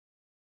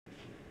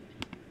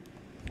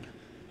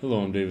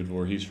Hello, I'm David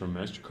Voorhees from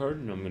MasterCard,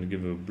 and I'm going to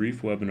give a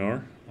brief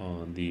webinar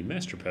on the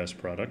MasterPass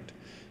product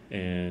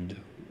and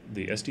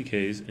the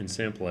SDKs and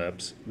sample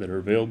apps that are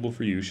available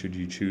for you should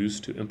you choose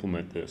to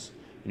implement this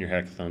in your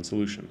hackathon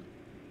solution.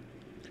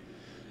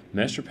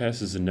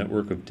 MasterPass is a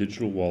network of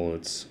digital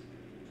wallets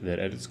that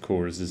at its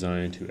core is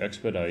designed to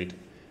expedite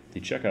the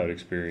checkout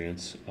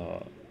experience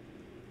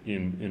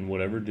in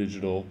whatever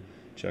digital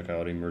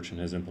checkout a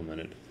merchant has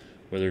implemented,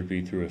 whether it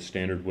be through a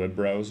standard web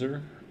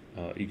browser,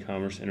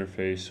 e-commerce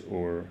interface,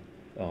 or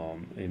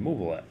a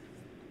mobile app.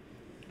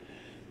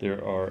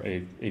 There are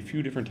a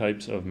few different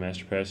types of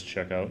MasterPass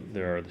checkout.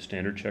 There are the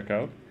standard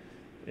checkout,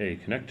 a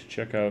connect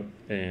checkout,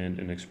 and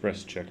an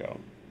express checkout.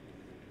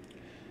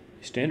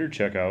 A standard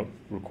checkout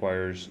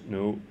requires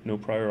no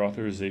prior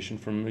authorization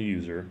from the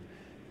user,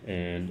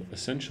 and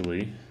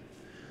essentially,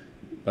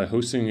 by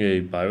hosting a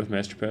Buy with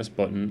MasterPass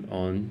button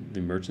on the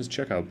merchant's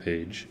checkout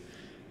page,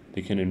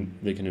 they can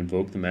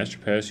invoke the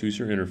MasterPass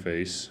user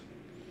interface,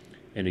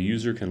 and a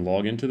user can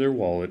log into their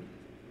wallet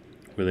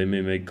where they may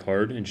make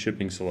card and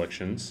shipping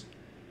selections,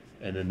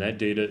 and then that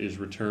data is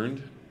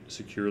returned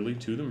securely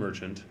to the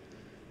merchant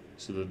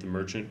so that the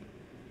merchant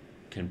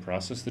can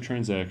process the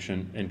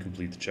transaction and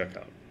complete the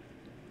checkout.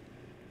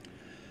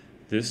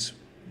 This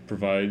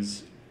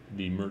provides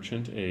the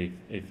merchant a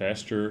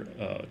faster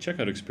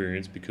checkout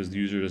experience because the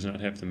user does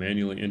not have to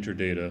manually enter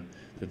data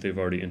that they've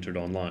already entered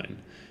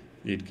online.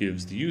 It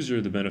gives the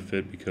user the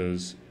benefit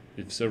because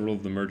if several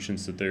of the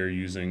merchants that they're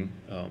using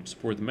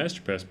support the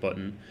MasterPass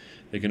button,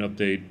 they can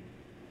update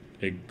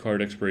a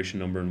card expiration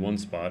number in one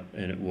spot,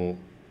 and it will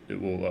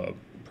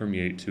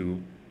permeate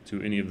to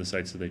any of the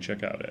sites that they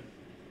check out at.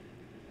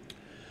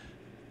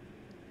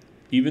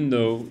 Even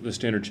though the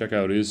standard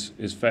checkout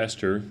is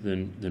faster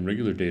than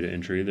regular data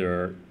entry, there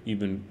are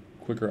even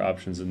quicker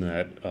options than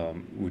that,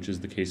 which is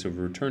the case of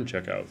a return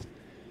checkout.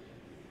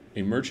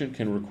 A merchant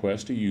can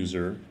request a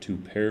user to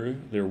pair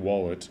their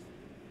wallet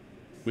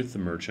with the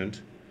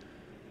merchant,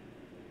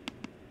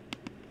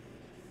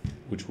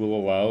 which will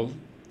allow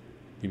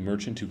the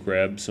merchant to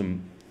grab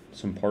some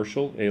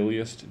partial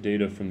aliased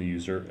data from the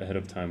user ahead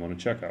of time on a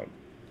checkout.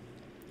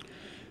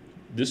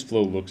 This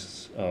flow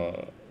looks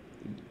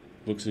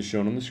as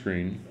shown on the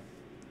screen.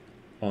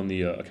 On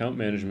the account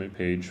management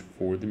page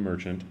for the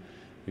merchant,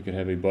 we could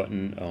have a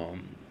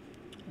button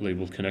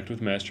labeled Connect with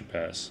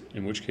MasterPass,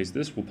 in which case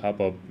this will pop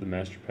up the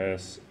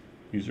MasterPass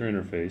user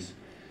interface.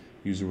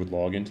 User would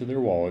log into their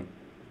wallet,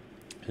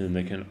 and then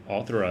they can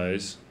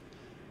authorize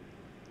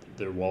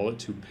their wallet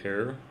to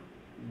pair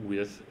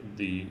with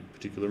the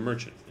particular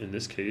merchant. In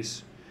this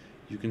case,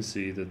 you can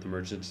see that the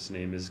merchant's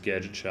name is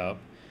Gadget Shop,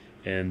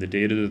 and the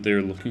data that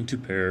they're looking to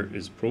pair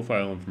is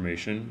profile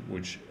information,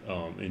 which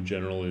in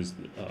general is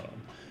the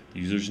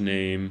user's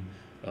name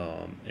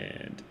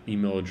and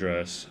email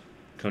address,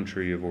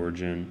 country of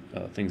origin,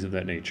 things of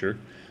that nature.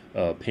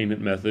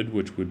 Payment method,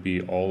 which would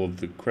be all of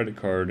the credit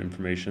card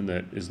information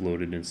that is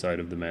loaded inside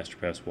of the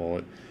MasterPass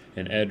wallet,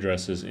 and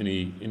addresses,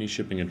 any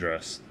shipping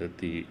address that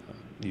the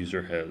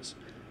user has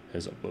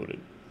uploaded.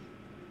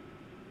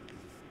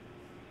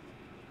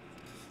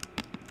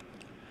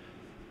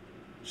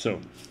 So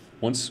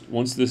once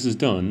this is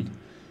done,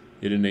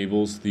 it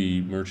enables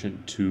the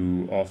merchant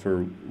to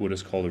offer what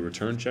is called a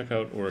return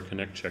checkout or a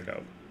connect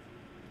checkout.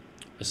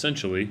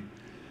 Essentially,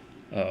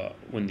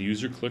 when the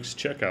user clicks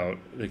checkout,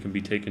 they can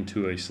be taken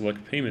to a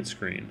select payment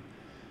screen,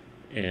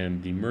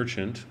 and the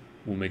merchant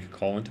will make a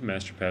call into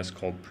MasterPass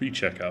called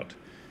pre-checkout.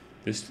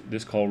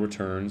 This call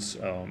returns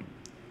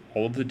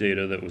all of the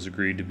data that was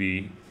agreed to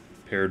be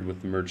paired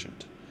with the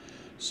merchant.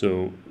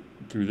 So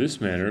through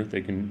this manner,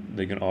 they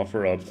can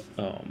offer up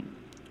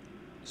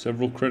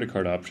several credit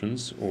card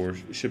options or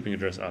shipping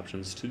address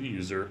options to the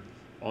user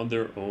on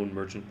their own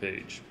merchant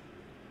page.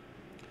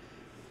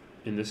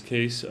 In this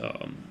case,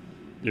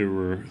 there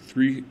were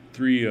three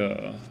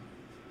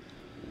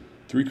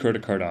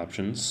credit card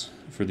options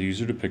for the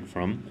user to pick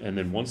from, and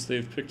then once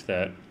they've picked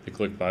that, they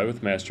click Buy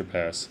with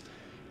MasterPass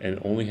and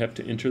only have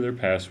to enter their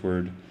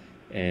password,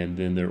 and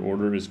then their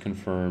order is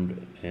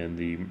confirmed, and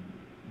the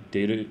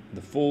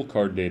full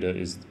card data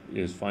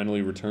is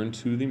finally returned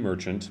to the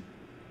merchant,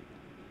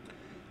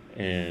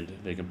 and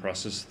they can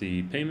process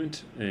the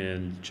payment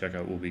and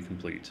checkout will be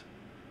complete.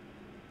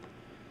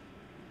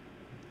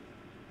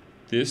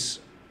 This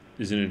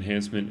is an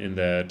enhancement in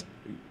that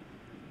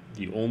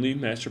the only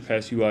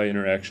MasterPass UI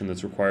interaction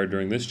that's required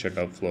during this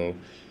checkout flow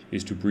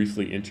is to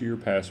briefly enter your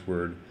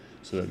password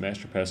so that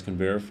MasterPass can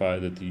verify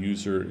that the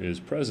user is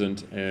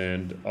present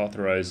and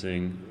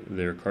authorizing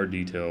their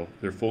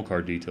full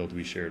card detail to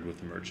be shared with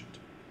the merchant.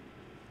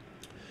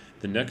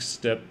 The next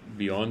step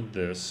beyond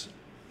this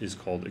is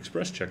called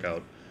Express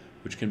Checkout,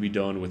 which can be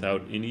done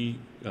without any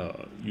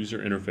user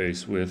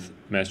interface with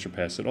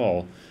MasterPass at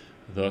all,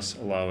 thus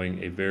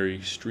allowing a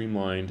very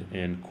streamlined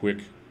and quick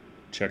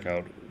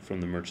checkout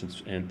from the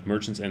merchants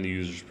and the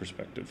user's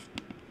perspective.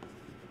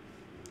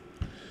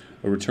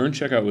 A return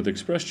checkout with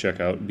Express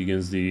Checkout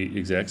begins the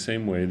exact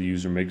same way. The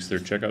user makes their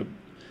checkout,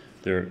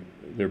 their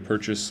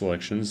purchase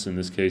selections. In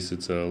this case,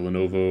 it's a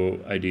Lenovo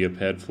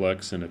IdeaPad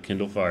Flex and a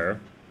Kindle Fire.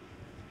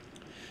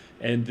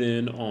 And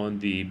then on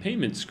the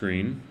payment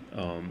screen,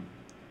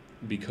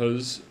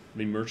 because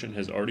the merchant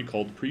has already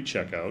called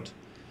pre-checkout,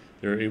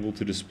 they're able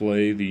to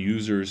display the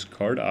user's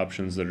card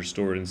options that are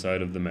stored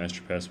inside of the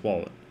MasterPass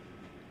wallet.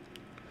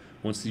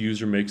 Once the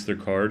user makes their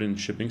card and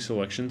shipping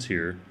selections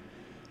here,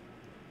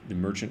 the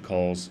merchant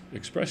calls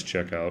Express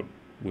Checkout,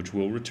 which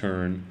will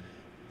return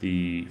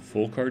the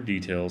full card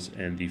details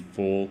and the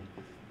full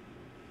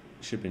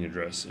shipping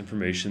address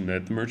information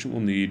that the merchant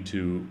will need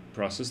to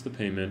process the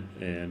payment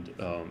and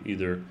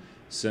either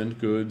send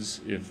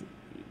goods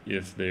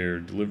if they're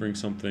delivering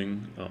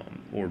something,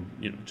 or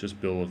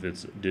just bill if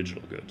it's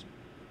digital goods.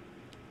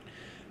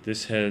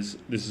 This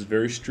is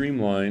very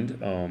streamlined,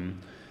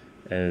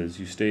 as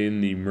you stay in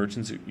the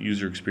merchant's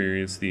user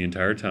experience the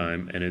entire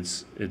time, and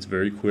it's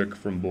very quick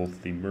from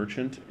both the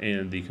merchant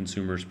and the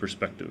consumer's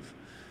perspective.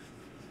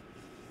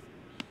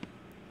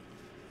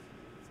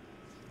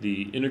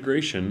 The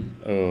integration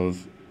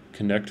of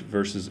Connect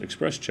versus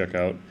Express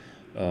Checkout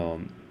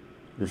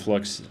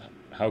reflects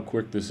how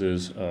quick this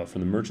is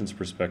from the merchant's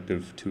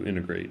perspective to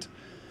integrate.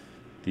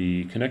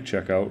 The Connect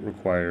Checkout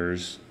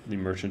requires the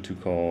merchant to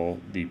call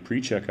the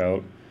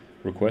pre-checkout,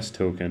 request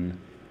token,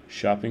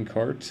 shopping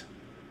cart,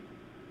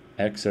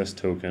 access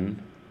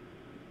token,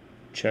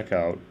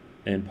 checkout,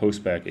 and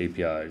postback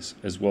APIs,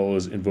 as well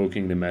as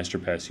invoking the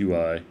MasterPass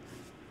UI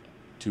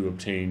to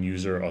obtain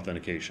user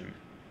authentication.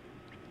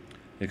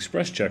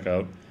 Express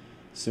Checkout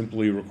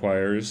simply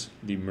requires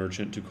the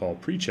merchant to call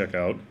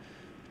pre-checkout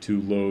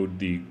to load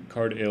the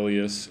card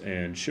alias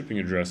and shipping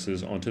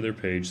addresses onto their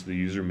page so the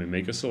user may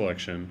make a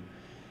selection.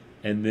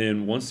 And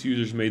then once the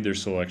user's made their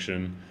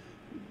selection,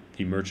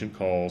 the merchant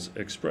calls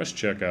Express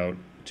Checkout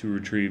to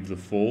retrieve the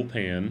full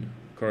PAN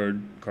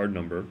card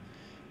number.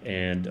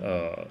 And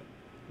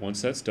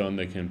once that's done,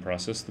 they can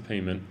process the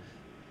payment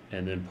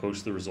and then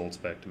post the results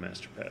back to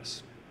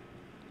MasterPass.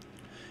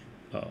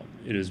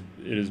 It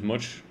is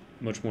much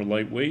more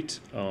lightweight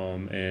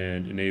and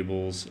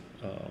enables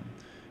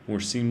more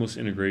seamless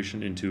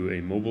integration into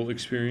a mobile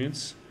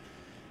experience,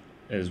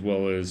 as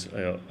well as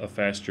a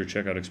faster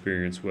checkout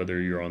experience whether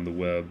you're on the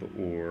web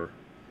or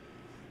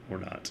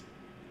not.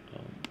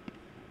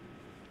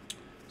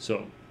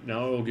 So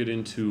now I'll get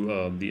into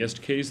the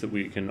SDKs that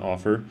we can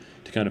offer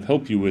to kind of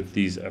help you with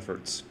these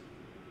efforts.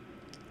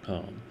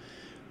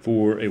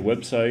 For a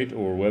website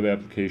or web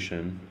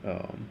application,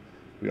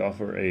 we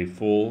offer a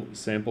full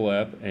sample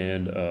app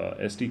and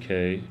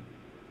SDK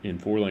in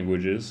 4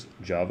 languages: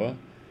 Java,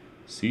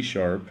 C#,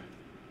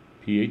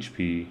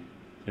 PHP,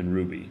 and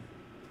Ruby.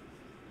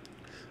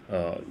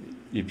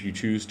 If you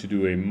choose to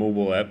do a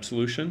mobile app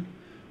solution,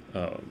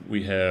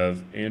 we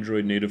have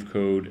Android native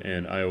code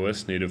and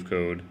iOS native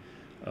code.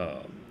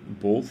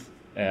 Both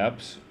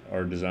apps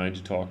are designed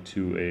to talk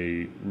to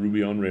a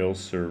Ruby on Rails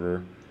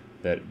server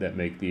that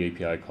make the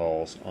API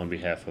calls on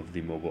behalf of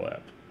the mobile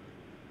app.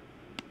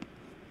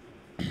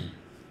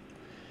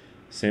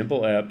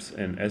 Sample apps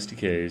and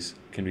SDKs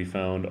can be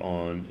found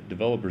on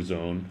Developer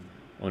Zone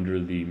under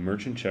the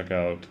Merchant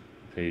Checkout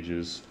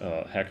page's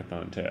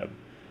Hackathon tab.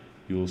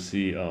 You will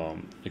see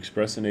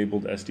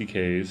Express-enabled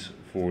SDKs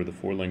for the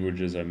 4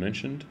 languages I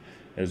mentioned,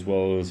 as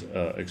well as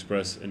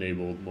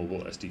Express-enabled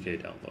mobile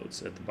SDK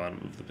downloads at the bottom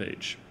of the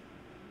page.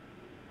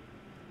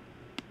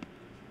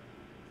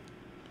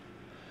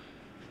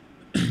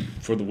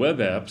 For the web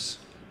apps,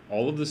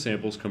 all of the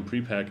samples come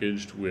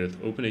prepackaged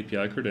with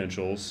OpenAPI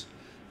credentials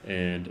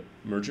and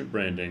merchant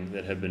branding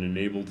that have been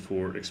enabled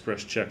for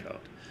Express Checkout.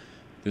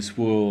 This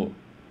will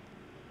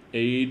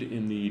aid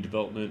in the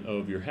development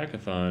of your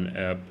Hackathon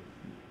app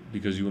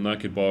because you will not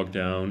get bogged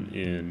down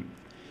in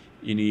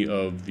any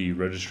of the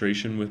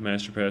registration with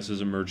MasterPass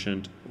as a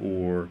merchant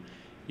or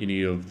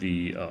any of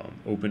the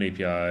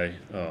OpenAPI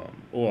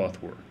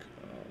OAuth work.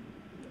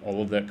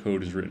 All of that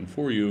code is written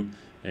for you,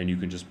 and you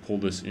can just pull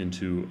this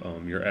into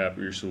your app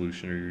or your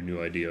solution or your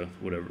new idea,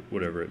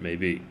 whatever it may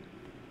be.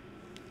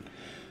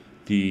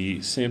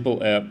 The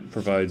sample app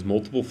provides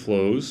multiple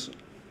flows,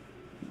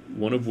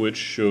 one of which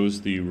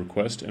shows the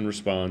request and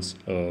response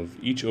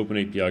of each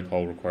OpenAPI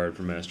call required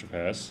for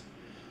MasterPass.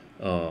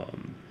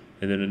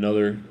 And then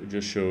another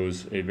just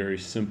shows a very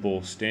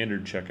simple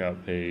standard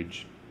checkout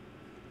page,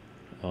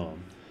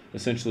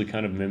 essentially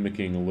kind of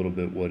mimicking a little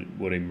bit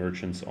what a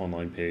merchant's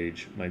online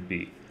page might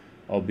be,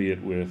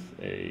 albeit with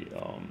a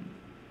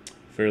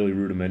fairly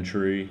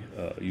rudimentary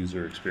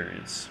user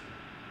experience.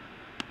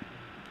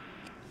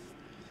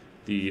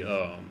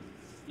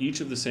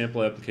 Each of the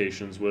sample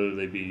applications, whether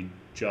they be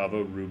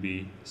Java,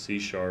 Ruby, C#,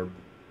 or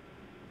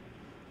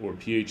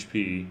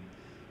PHP,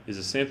 is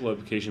a sample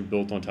application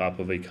built on top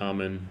of a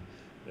common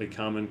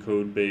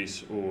code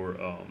base or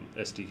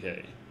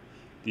SDK.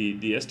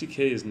 The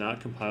SDK is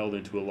not compiled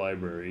into a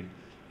library.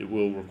 It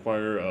will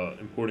require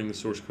importing the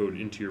source code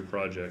into your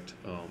project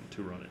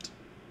to run it.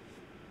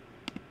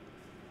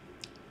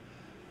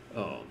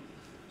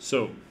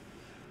 So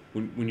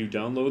when you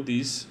download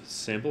these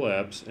sample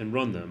apps and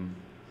run them,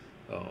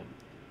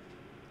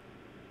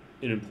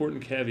 an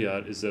important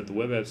caveat is that the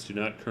web apps do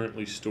not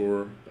currently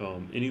store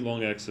any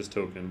long access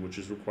token, which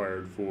is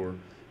required for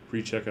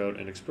pre-checkout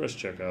and express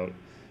checkout.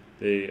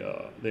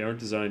 they aren't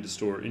designed to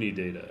store any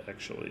data,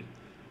 actually.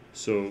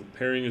 So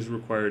pairing is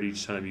required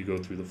each time you go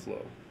through the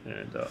flow,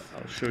 and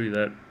I'll show you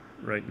that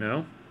right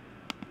now.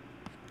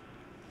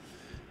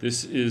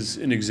 This is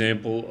an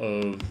example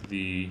of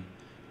the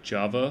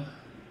Java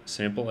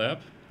sample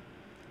app.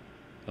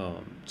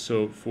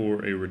 So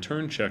for a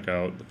return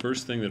checkout, the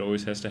first thing that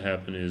always has to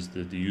happen is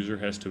that the user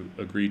has to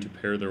agree to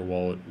pair their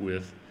wallet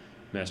with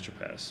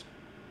MasterPass.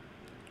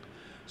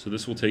 So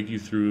this will take you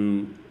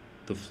through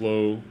the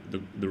flow,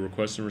 the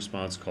request and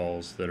response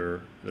calls that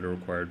are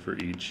required for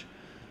each.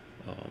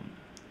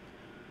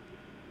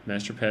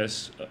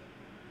 MasterPass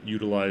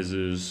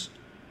utilizes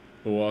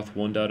OAuth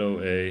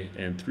 1.0a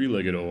and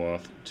three-legged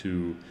OAuth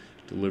to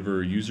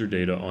deliver user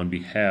data on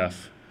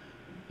behalf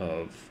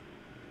of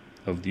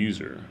the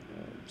user.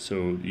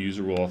 So the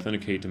user will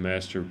authenticate to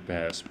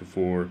MasterPass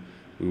before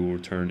we will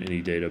return any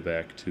data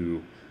back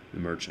to the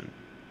merchant.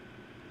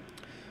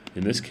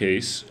 In this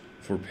case,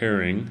 for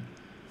pairing,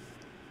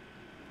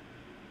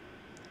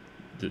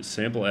 the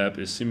sample app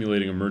is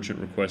simulating a merchant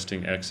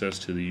requesting access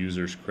to the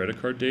user's credit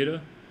card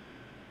data,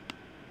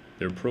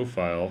 their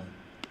profile,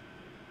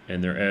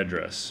 and their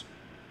address.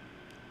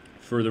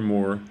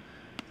 Furthermore,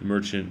 the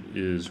merchant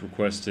is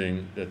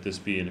requesting that this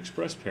be an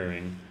express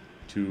pairing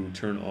to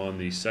turn on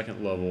the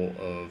second level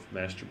of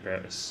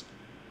MasterPass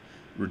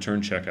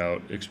return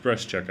checkout,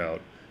 express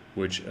checkout,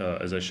 which,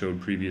 as I showed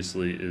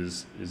previously,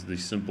 is the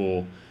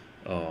simple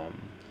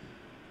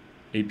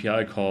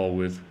API call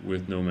with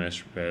no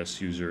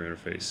MasterPass user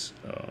interface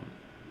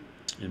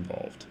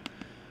involved.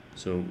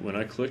 So when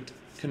I clicked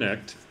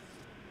connect,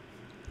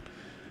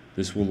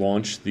 this will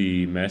launch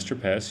the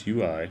MasterPass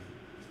UI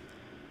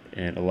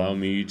and allow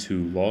me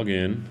to log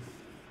in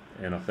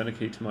and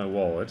authenticate to my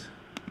wallet.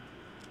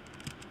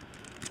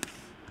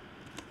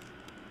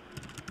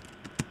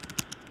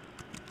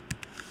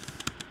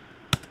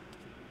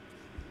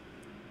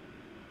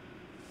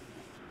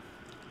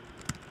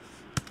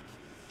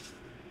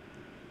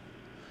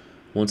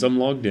 Once I'm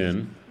logged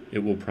in, it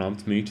will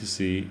prompt me to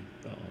see,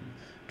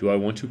 do I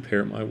want to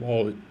pair my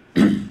wallet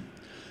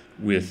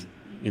with,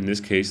 in this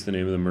case, the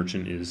name of the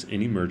merchant is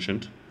any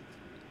merchant,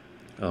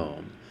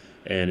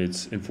 and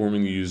it's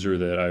informing the user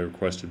that I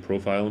requested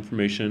profile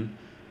information,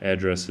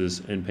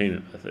 addresses, and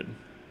payment method.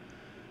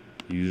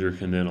 The user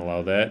can then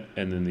allow that,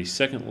 and then the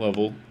second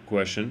level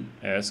question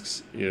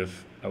asks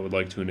if I would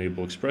like to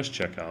enable express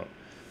checkout,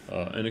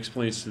 and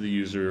explains to the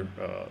user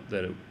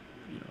that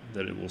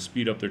it will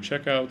speed up their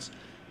checkouts,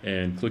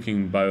 and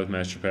clicking Buy with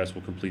MasterPass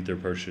will complete their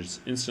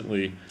purchase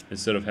instantly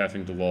instead of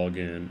having to log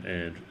in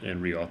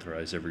and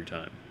reauthorize every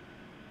time.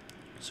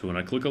 So when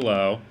I click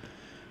Allow,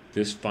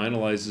 this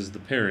finalizes the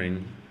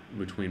pairing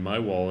between my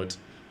wallet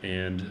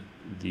and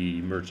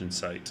the merchant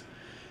site.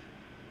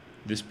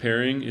 This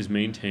pairing is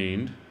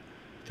maintained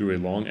through a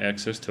long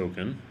access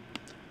token,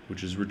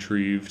 which is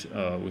retrieved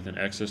with an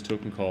access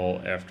token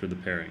call after the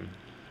pairing.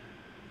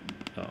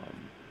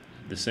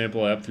 The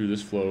sample app through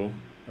this flow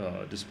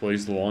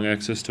displays the long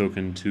access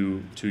token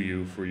to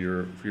you for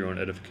your own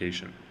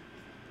edification.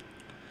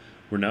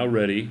 We're now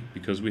ready,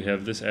 because we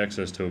have this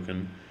access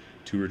token,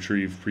 to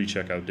retrieve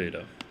pre-checkout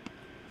data.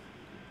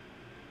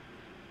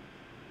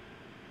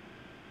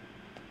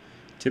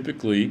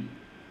 Typically,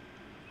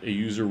 a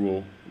user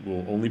will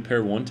only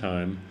pair one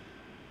time,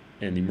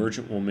 and the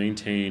merchant will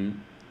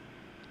maintain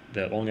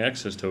that long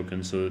access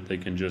token so that they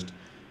can just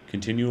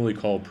continually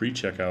call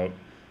pre-checkout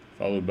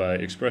followed by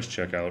express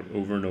checkout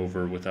over and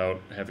over without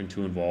having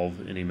to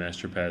involve any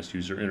MasterPass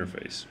user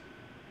interface.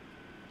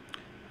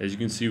 As you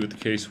can see with the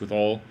case with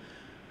all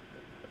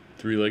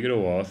three-legged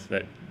OAuth,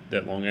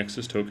 that long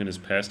access token is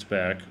passed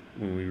back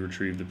when we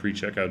retrieve the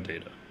pre-checkout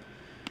data.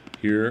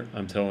 Here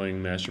I'm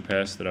telling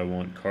MasterPass that I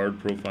want card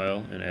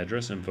profile and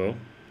address info,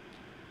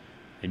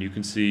 and you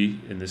can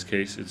see in this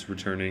case it's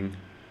returning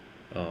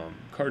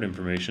card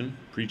information,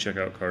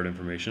 pre-checkout card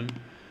information.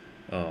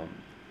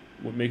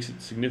 What makes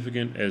it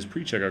significant as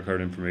pre-checkout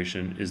card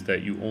information is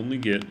that you only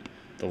get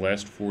the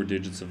last 4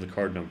 digits of the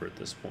card number at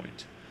this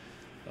point.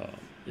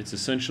 It's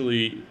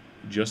essentially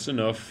just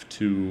enough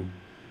to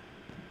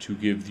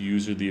give the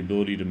user the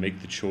ability to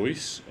make the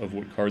choice of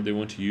what card they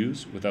want to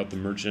use without the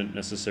merchant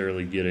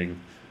necessarily getting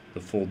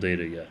the full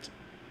data yet.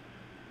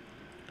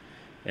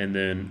 And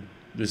then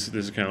this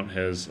account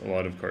has a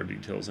lot of card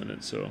details in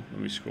it, so let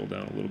me scroll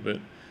down a little bit.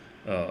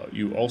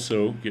 You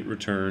also get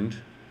returned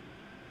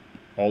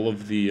all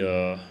of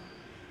the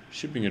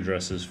shipping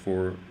addresses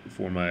for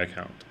my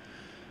account.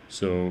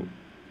 So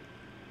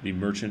the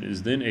merchant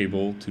is then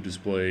able to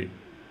display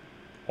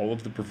all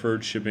of the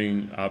preferred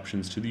shipping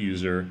options to the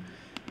user,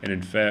 and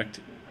in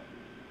fact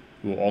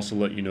will also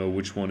let you know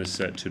which one is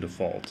set to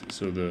default.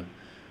 So the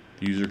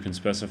user can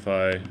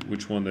specify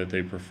which one that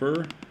they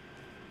prefer,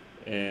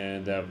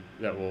 and that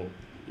will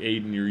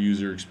aid in your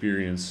user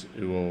experience.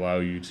 It will allow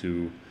you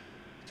to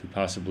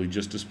possibly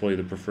just display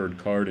the preferred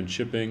card and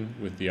shipping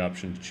with the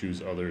option to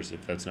choose others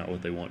if that's not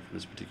what they want for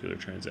this particular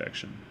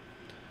transaction.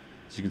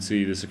 As you can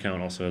see, this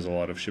account also has a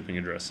lot of shipping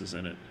addresses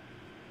in it.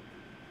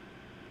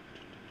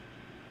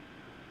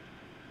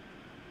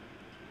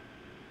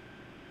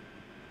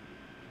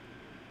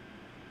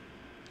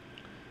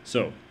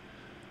 So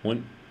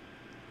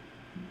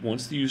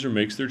once the user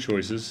makes their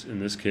choices, in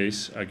this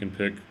case, I can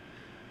pick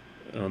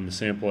on the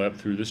sample app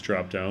through this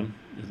drop-down.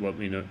 It let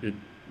me know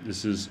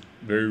this is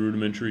very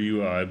rudimentary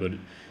UI, but it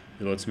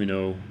lets me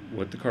know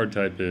what the card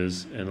type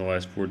is and the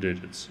last 4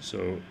 digits.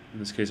 So in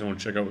this case, I want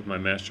to check out with my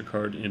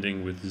MasterCard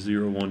ending with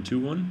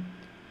 0121.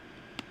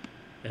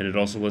 And it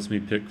also lets me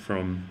pick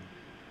from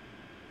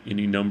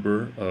any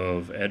number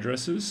of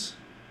addresses.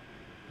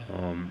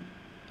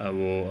 I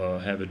will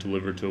have it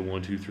delivered to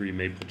 123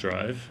 Maple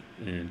Drive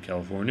in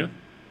California.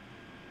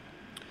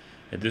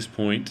 At this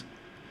point,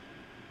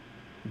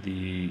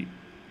 the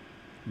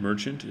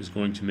merchant is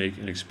going to make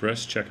an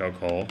express checkout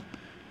call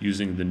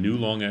using the new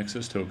long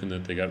access token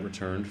that they got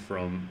returned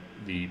from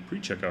the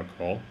pre-checkout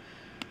call,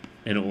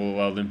 and it will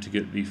allow them to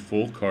get the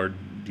full card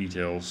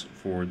details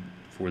for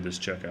this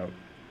checkout.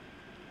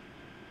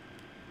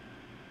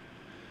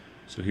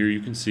 So here you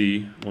can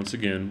see, once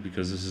again,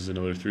 because this is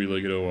another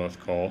 3-legged OAuth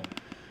call,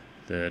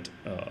 that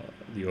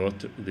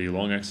the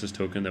long access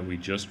token that we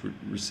just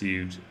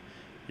received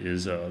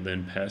is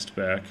then passed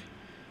back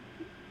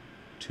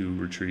to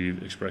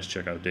retrieve express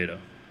checkout data.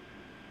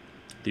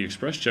 The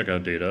express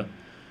checkout data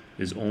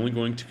is only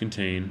going to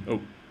contain,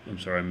 oh, I'm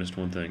sorry, I missed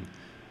one thing.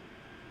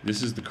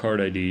 This is the card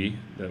ID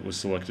that was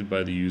selected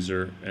by the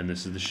user, and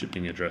this is the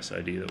shipping address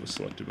ID that was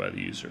selected by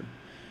the user.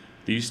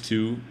 These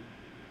two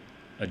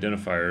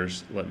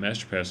identifiers let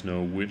MasterPass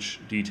know which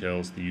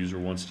details the user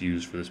wants to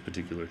use for this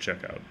particular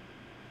checkout.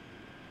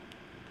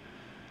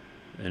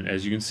 And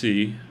as you can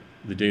see,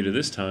 the data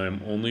this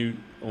time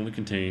only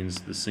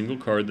contains the single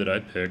card that I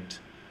picked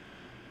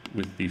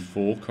with the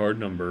full card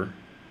number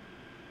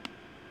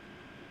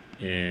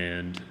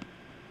and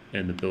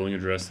the billing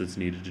address that's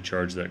needed to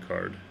charge that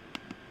card.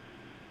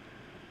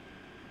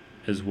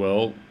 As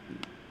well,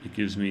 it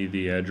gives me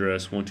the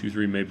address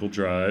 123 Maple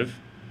Drive.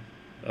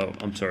 Oh,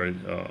 I'm sorry,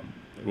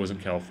 it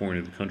wasn't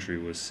California, the country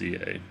was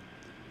CA.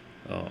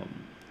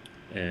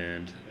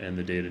 And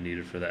the data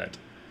needed for that.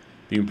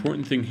 The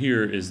important thing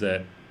here is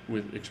that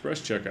with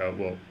Express Checkout,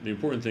 well, the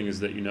important thing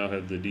is that you now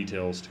have the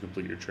details to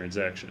complete your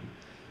transaction.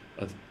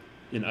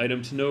 An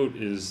item to note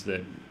is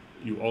that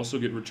you also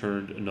get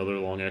returned another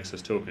long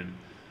access token.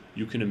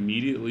 You can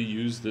immediately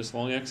use this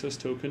long access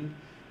token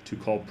to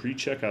call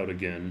pre-checkout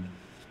again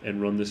and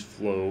run this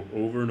flow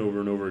over and over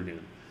and over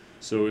again.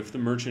 So if the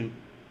merchant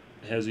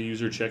has a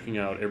user checking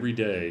out every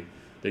day,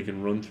 they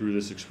can run through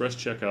this express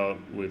checkout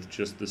with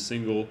just the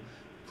single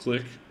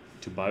click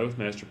to buy with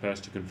MasterPass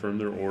to confirm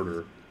their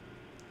order,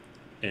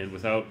 and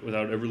without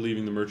ever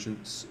leaving the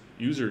merchant's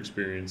user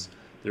experience,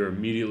 they're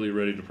immediately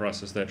ready to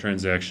process that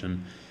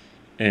transaction.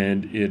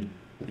 And it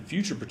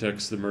future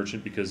protects the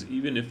merchant, because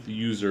even if the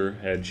user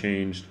had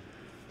changed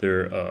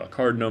their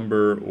card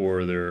number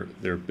or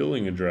their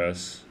billing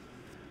address,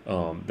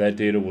 that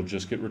data will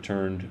just get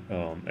returned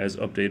as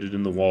updated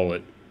in the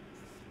wallet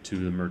to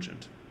the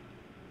merchant.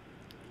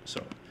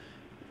 So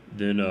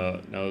then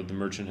now that the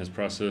merchant has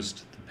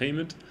processed the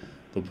payment,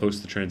 they'll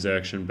post the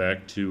transaction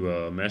back to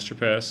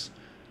MasterPass,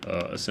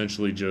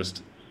 essentially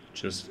just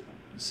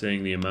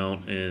saying the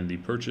amount and the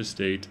purchase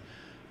date,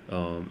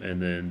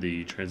 and then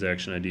the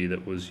transaction ID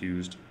that was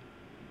used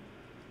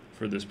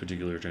for this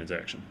particular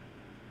transaction.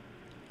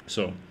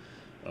 So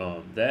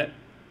that,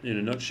 in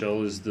a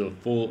nutshell, is the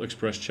full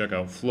express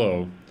checkout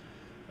flow.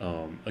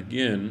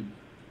 Again,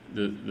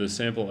 the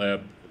sample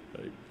app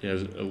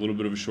has a little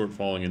bit of a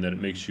shortfalling in that it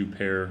makes you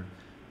pair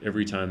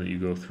every time that you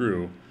go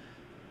through.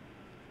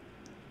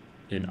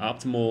 An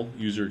optimal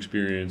user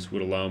experience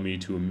would allow me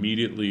to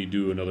immediately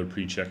do another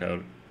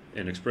pre-checkout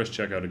and express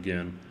checkout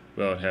again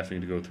without having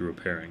to go through a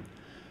pairing.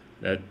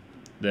 That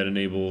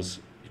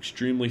enables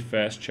extremely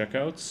fast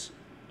checkouts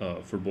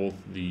for both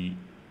the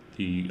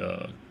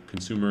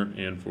consumer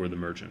and for the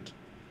merchant.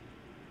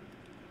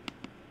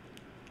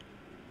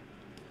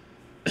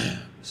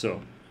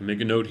 So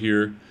make a note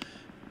here: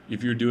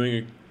 if you're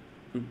doing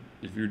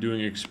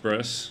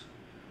express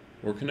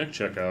or connect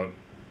checkout,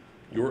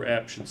 your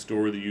app should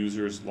store the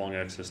user's long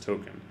access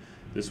token.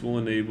 This will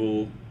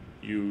enable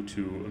you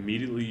to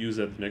immediately use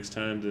that the next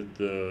time that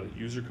the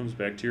user comes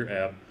back to your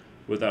app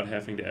without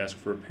having to ask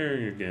for a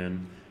pairing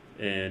again,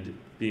 and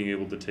being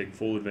able to take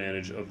full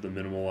advantage of the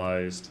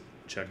minimalized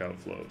checkout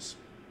flows.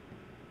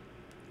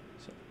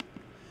 So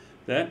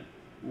that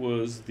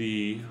was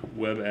the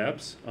web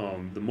apps.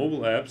 The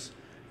mobile apps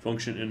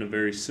function in a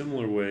very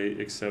similar way,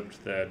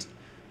 except that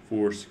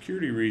for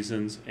security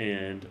reasons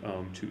and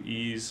to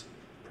ease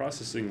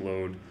processing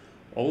load,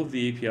 all of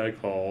the API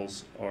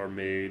calls are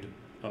made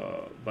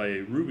by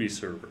a Ruby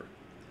server.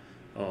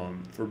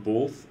 For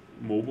both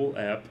mobile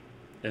app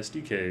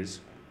SDKs,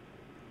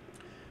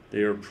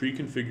 they are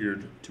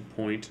pre-configured to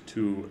point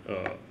to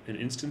an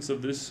instance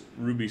of this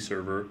Ruby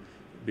server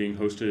being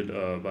hosted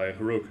by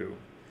Heroku.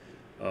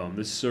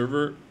 This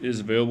server is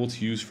available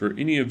to use for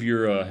any of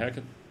your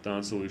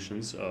hackathon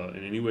solutions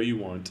in any way you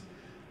want.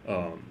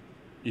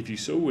 If you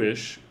so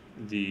wish,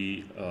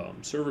 the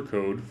server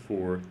code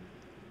for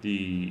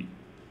the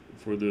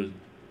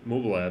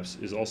mobile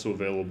apps is also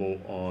available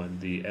on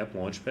the App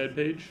Launchpad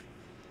page.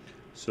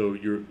 So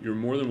you're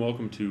more than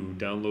welcome to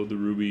download the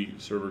Ruby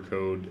server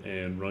code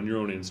and run your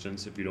own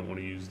instance if you don't want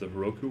to use the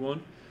Heroku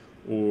one,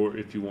 or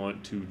if you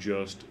want to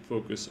just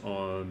focus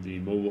on the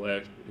mobile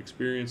app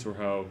experience or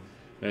how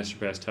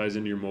MasterPass ties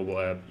into your mobile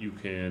app, you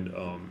can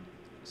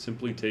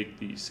simply take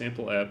the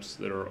sample apps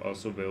that are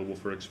also available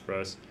for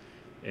Express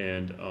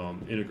and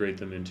integrate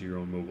them into your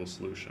own mobile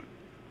solution.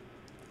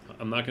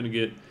 I'm not going to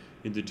get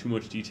into too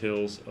much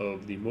details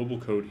of the mobile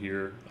code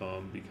here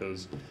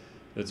because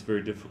that's a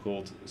very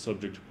difficult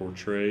subject to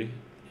portray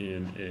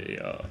in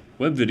a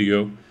web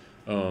video,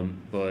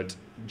 but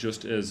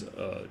just as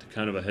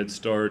kind of a head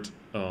start,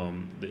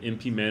 the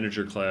MP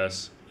Manager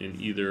class in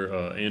either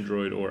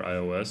Android or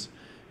iOS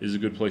is a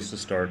good place to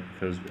start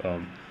because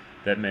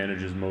that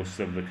manages most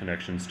of the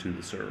connections to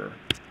the server.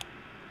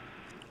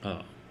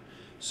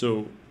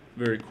 So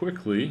very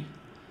quickly,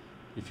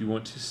 if you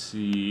want to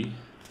see,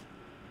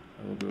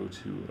 I will go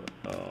to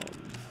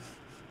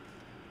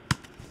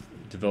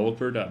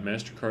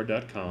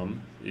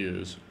developer.mastercard.com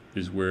is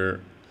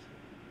where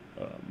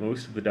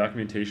most of the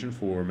documentation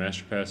for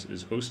MasterPass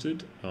is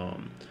hosted,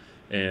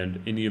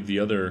 and any of the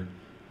other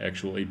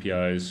actual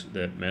APIs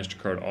that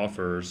MasterCard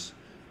offers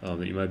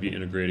that you might be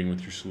integrating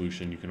with your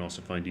solution, you can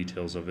also find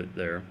details of it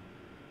there.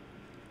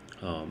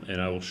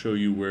 And I will show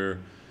you where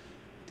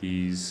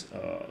these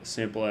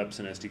sample apps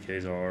and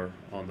SDKs are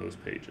on those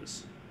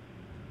pages.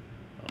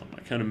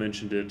 I kind of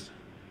mentioned it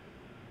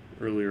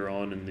earlier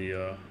on in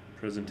the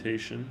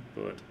presentation,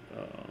 but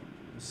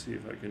let's see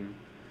if I can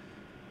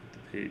get the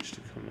page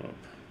to come up.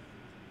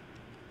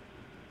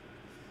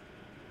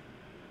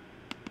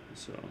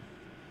 So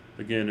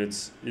again,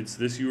 it's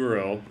this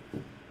URL,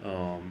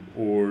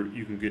 or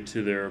you can get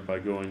to there by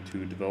going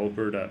to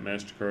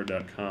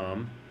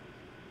developer.mastercard.com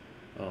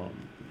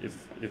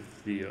if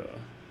the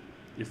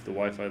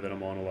Wi-Fi that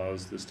I'm on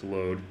allows this to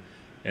load,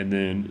 and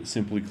then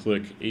simply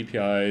click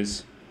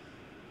APIs,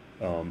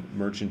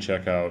 merchant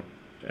checkout,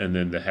 and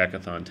then the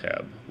hackathon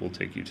tab will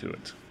take you to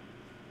it.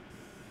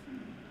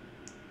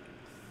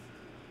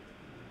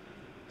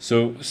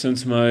 So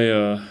since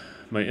my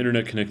my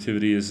internet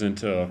connectivity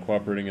isn't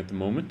cooperating at the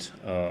moment,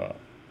 I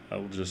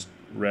will just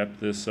wrap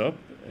this up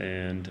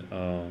and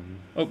oh,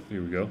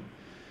 here we go.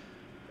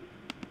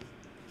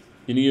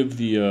 Any of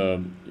the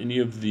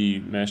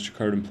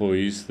MasterCard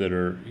employees that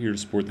are here to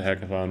support the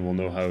hackathon will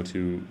know how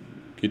to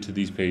get to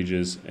these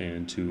pages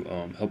and to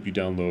help you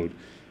download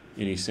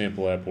any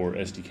sample app or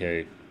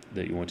SDK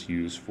that you want to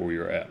use for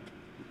your app.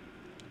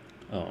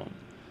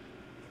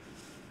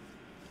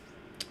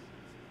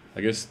 I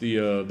guess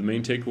the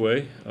main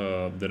takeaway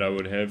that I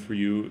would have for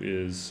you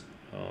is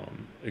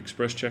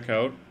Express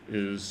Checkout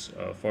is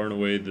far and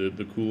away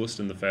the coolest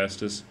and the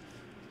fastest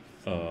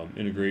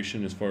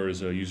integration as far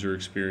as user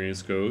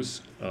experience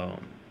goes.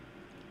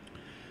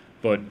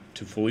 But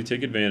to fully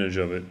take advantage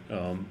of it,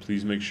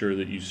 please make sure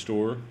that you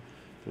store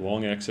the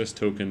long access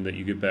token that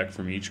you get back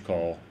from each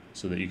call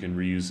so that you can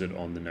reuse it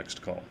on the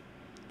next call.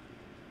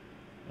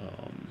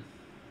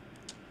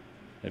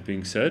 That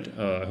being said,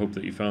 I hope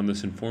that you found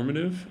this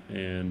informative,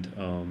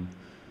 and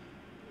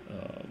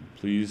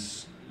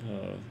please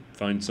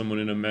find someone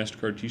in a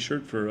MasterCard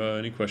t-shirt for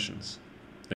any questions.